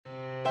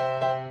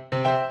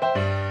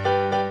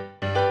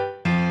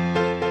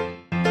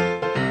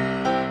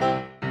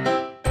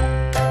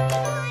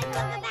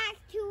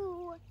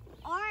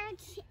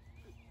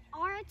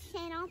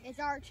It's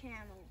our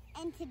channel.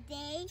 And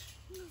today,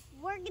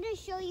 we're going to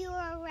show you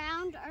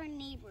around our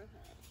neighborhood.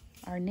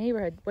 Our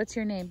neighborhood. What's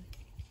your name?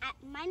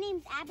 My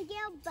name's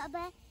Abigail.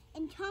 Bubba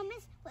and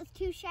Thomas was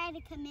too shy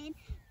to come in,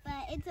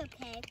 but it's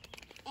okay.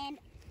 And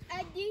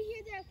do you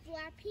hear that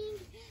flapping?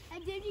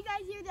 And did you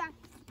guys hear that?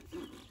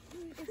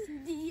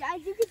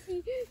 As you can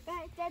see,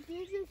 that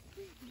there's this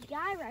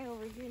guy right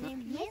over here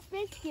named Miss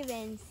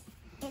Fitzgibbons.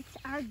 It's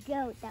our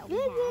goat that we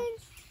have.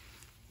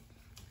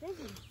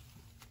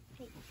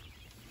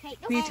 Hey,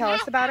 Can you tell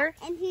us about her?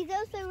 And he's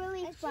also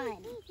really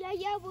fun.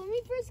 Yeah. When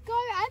we first got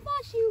her, I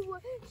thought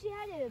she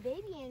had a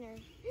baby in her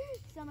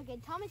stomach.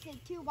 And Thomas did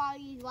too while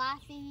he's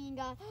laughing.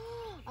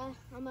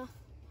 I'ma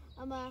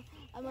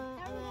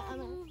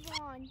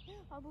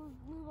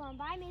move on.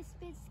 Bye, Miss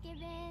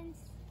Fitzgibbons.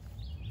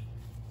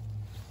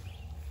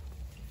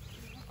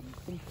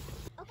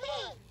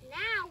 Okay,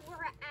 now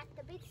we're at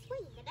the big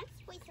swing, the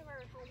next place of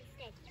our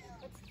homestead.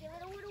 Let's give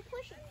it a little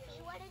push and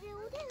see what it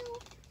will do.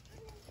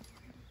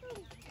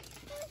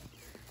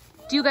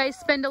 Do you guys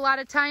spend a lot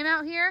of time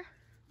out here?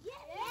 Yeah.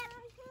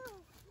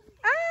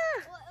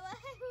 Ah!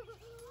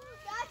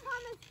 That's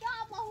on the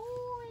stop.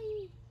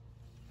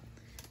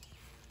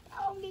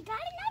 Oh, we got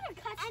another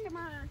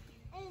customer.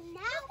 And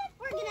now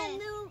we're going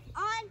to move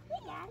on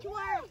to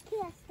our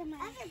customer.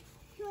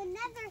 To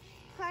another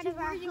part of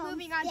our homestead.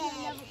 Moving on to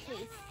another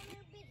place.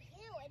 Big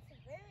hill. It's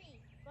very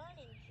fun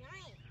and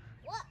giant.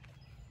 Look.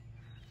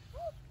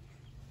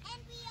 And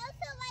we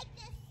also like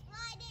to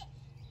slide it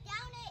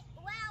down it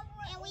while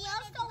we're and we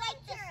also like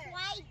to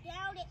slide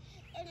down it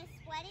in a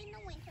sled in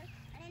the winter,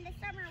 and in the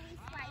summer we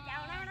slide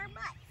down on our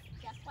butts,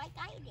 just like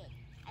I did.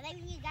 And then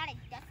you gotta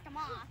dust them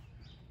off.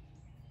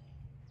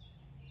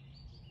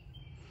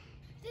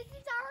 This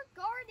is our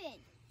garden,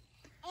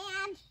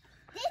 and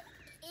this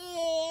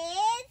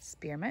is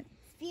Spearmint.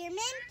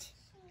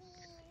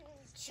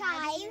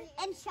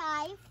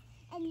 chive,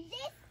 and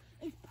this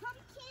is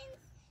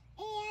pumpkins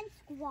and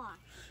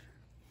squash.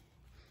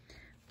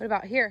 What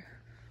about here?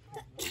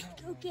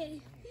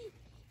 Okay.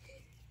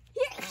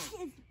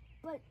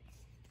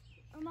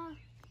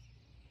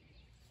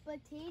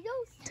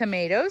 Potatoes,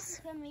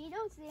 Tomatoes. and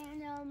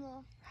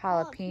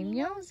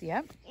Jalapenos.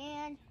 Yep.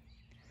 and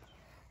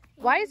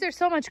Why is there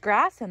so much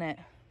grass in it?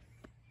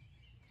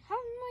 I have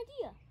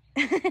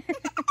no idea.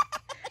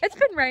 It's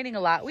been raining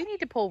a lot. We need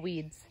to pull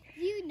weeds.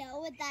 Do you know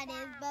what that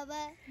is,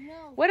 Bubba?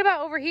 No. What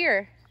about over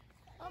here?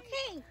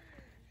 Okay.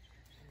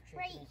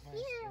 Right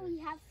here we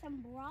have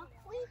some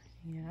broccoli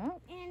Yeah.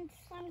 and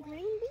some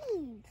green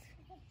beans.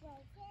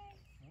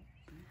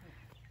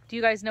 Do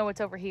you guys know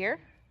what's over here?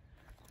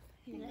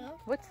 No.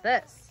 What's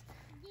this?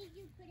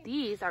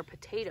 These are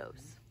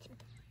potatoes.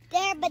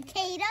 They're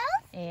potatoes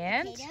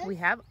And we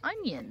have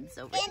onions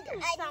over and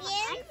here.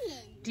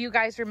 onions. Do you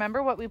guys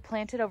remember what we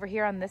planted over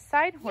here on this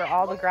side where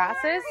all the grass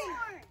is?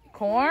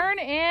 Corn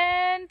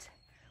and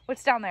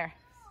what's down there?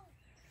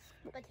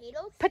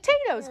 Potatoes?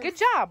 Potatoes. Good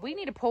job. We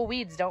need to pull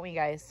weeds, don't we,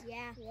 guys?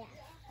 Yeah.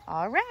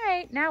 All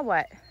right. Now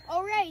what?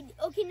 All right.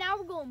 Okay, now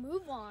we're going to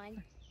move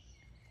on.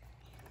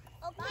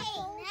 Okay,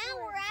 now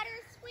we're at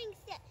our swing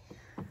set.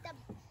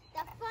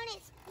 The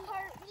funnest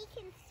part, we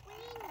can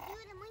swing, do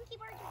the monkey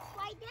bars, and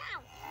slide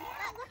down.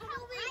 But look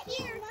over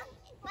here.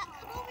 But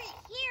come over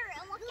here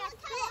and look at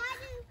this.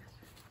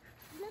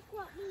 Look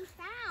what we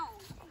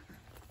found.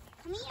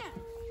 Come here.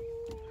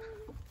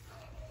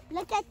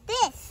 Look at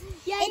this.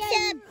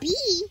 It's a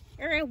bee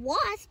or a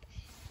wasp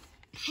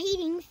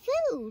hiding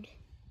food.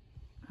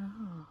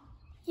 Oh.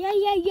 Yeah.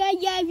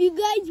 If you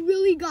guys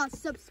really got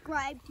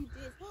subscribed to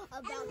this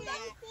about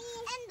that.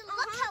 And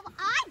look how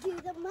I do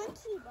the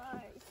monkey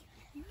bars.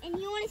 And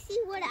you want to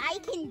see what I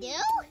can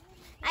do?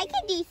 I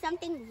can do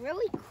something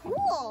really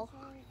cool.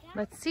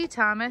 Let's see,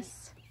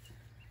 Thomas.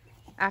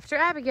 After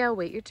Abigail,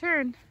 wait your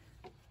turn.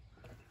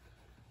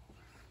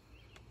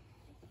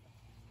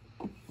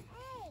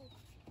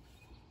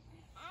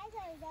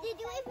 Did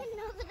you even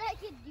know that I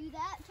could do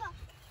that?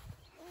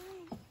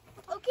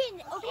 Okay,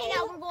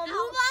 now we're going to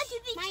move on to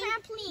the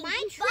trampoline.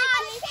 My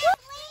trampoline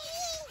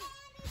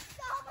is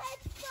so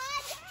much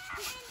fun.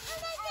 And it's so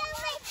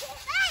much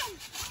fun.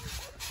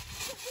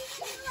 We can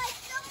do like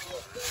so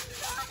many things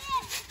on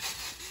it.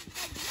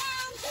 Like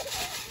mountains,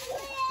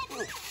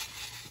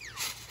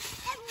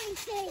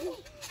 everything.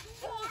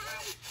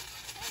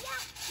 And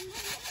yeah,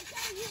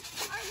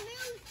 our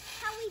moves,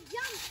 how we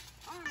jump.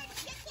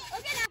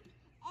 Okay, now.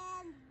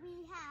 And we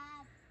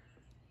have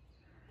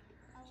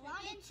a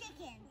lot of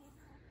chickens.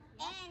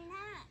 And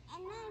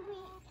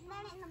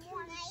then in the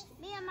morning,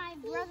 me and my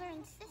brother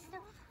and sister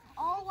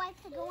all like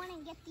to go in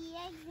and get the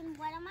eggs and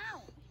let them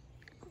out.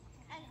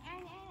 And I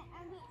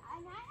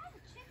have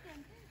a chicken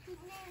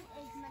whose name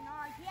is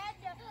Menard.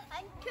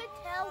 I could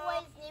tell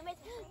what his name is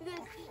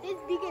because this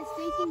beak is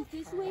facing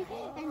this way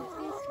and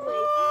this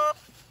way.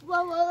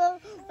 Well,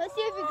 let's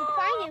see if we can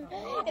find him.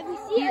 If we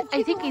see a chicken,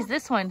 I think he's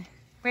this one.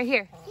 Right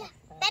here. Yeah,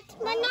 that's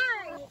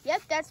Menard.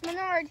 Yep, that's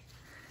Menard.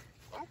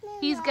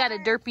 He's got a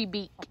derpy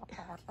beak.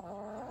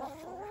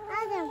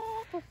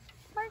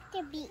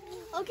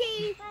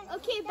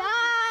 Okay,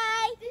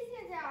 bye. This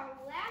is our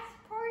last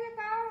part of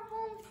our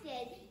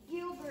homestead,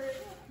 Gilbert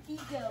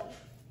Vigo.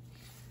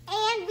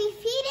 And we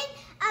feed it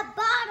a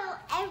bottle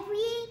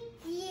every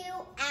few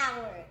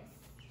hours.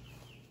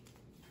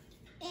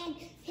 And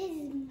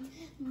his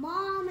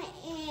mom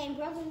and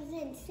brothers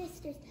and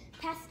sisters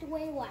passed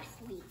away last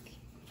week.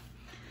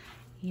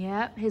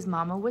 Yep, his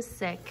mama was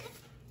sick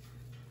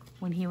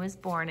when he was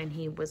born, and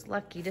he was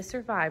lucky to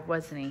survive,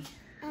 wasn't he?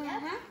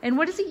 Uh-huh. And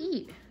what does he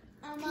eat?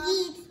 He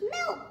eats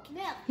milk.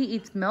 He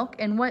eats milk,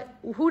 and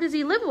who does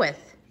he live with?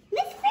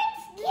 Miss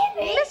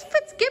Fitzgibbon. Miss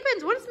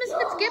Fitzgibbons. What does Miss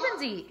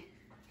Fitzgibbons eat?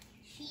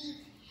 She eats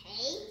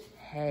hay.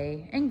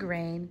 Hay and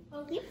grain,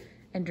 Okay.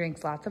 and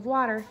drinks lots of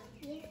water.